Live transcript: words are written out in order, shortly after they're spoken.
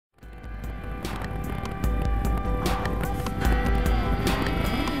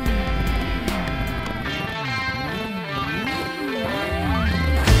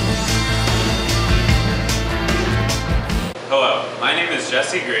name is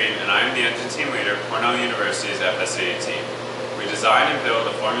Jesse Green, and I am the engine team leader at Cornell University's FSAE team. We design and build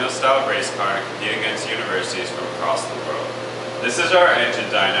a formula-style race car to compete against universities from across the world. This is our engine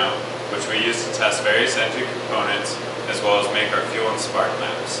dyno, which we use to test various engine components, as well as make our fuel and spark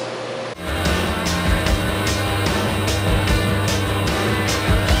maps.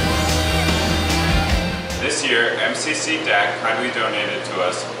 This year, MCC DAC kindly donated to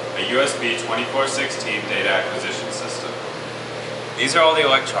us a USB 2416 data acquisition system. These are all the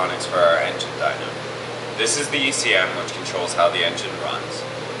electronics for our engine dyno. This is the ECM, which controls how the engine runs.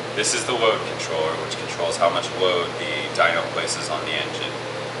 This is the load controller, which controls how much load the dyno places on the engine.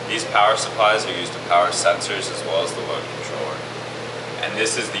 These power supplies are used to power sensors as well as the load controller. And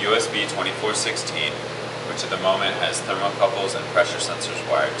this is the USB 2416, which at the moment has thermocouples and pressure sensors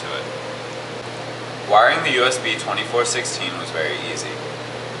wired to it. Wiring the USB 2416 was very easy.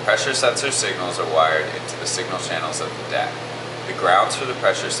 Pressure sensor signals are wired into the signal channels of the DAC. The grounds for the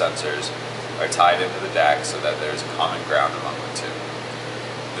pressure sensors are tied into the DAC so that there is a common ground among the two.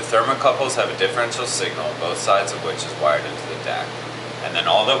 The thermocouples have a differential signal, both sides of which is wired into the DAC. And then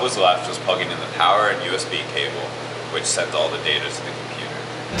all that was left was plugging in the power and USB cable, which sent all the data to the computer.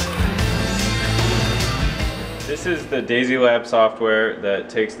 This is the DASYLab software that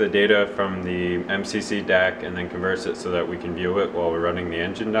takes the data from the MCC DAC and then converts it so that we can view it while we're running the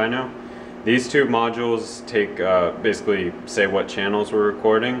engine dyno. These two modules take basically say what channels we're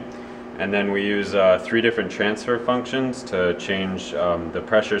recording, and then we use 3 different transfer functions to change the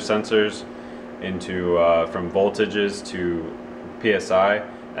pressure sensors into from voltages to PSI,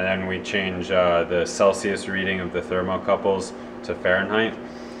 and then we change the Celsius reading of the thermocouples to Fahrenheit.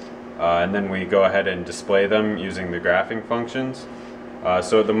 And then we go ahead and display them using the graphing functions.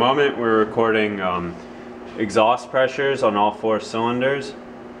 So at the moment we're recording exhaust pressures on all 4 cylinders,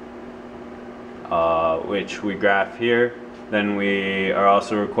 which we graph here. Then we are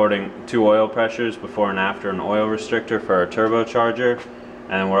also recording 2 oil pressures before and after an oil restrictor for our turbocharger.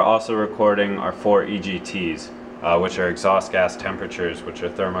 And we're also recording our 4 EGTs, which are exhaust gas temperatures, which are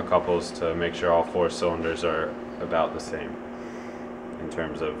thermocouples to make sure all 4 cylinders are about the same in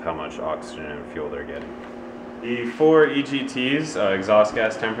terms of how much oxygen and fuel they're getting. The 4 EGTs, exhaust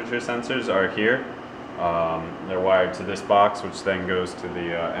gas temperature sensors, are here. They're wired to this box, which then goes to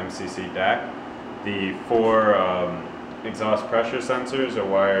the MCC DAC. The 4 exhaust pressure sensors are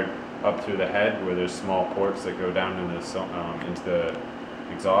wired up through the head, where there's small ports that go down into the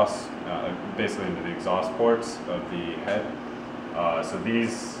exhaust, basically into the exhaust ports of the head. So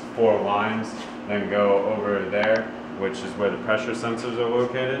these 4 lines then go over there, which is where the pressure sensors are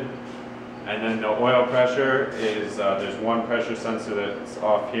located. And then the oil pressure is, there's 1 pressure sensor that's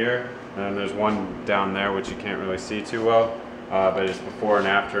off here, and then there's 1 down there, which you can't really see too well, but it's before and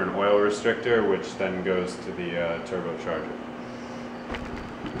after an oil restrictor, which then goes to the turbocharger.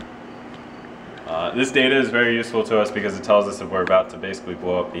 This data is very useful to us because it tells us if we're about to basically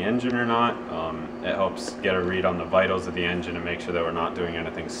blow up the engine or not. It helps get a read on the vitals of the engine and make sure that we're not doing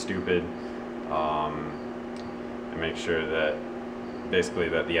anything stupid. And make sure that basically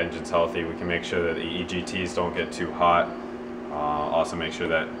that the engine's healthy. We can make sure that the EGTs don't get too hot. Also make sure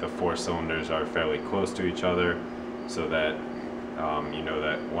that the 4 cylinders are fairly close to each other so that you know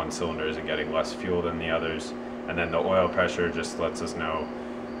that one cylinder isn't getting less fuel than the others. And then the oil pressure just lets us know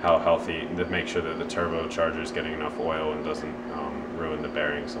how healthy, to make sure that the turbocharger is getting enough oil and doesn't ruin the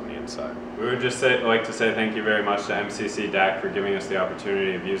bearings on the inside. We would just like to say thank you very much to MCC DAC for giving us the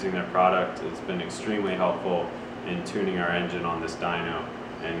opportunity of using their product. It's been extremely helpful in tuning our engine on this dyno,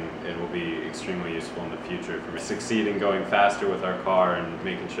 and it will be extremely useful in the future for me to succeed in going faster with our car and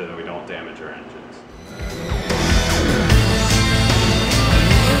making sure that we don't damage our engines.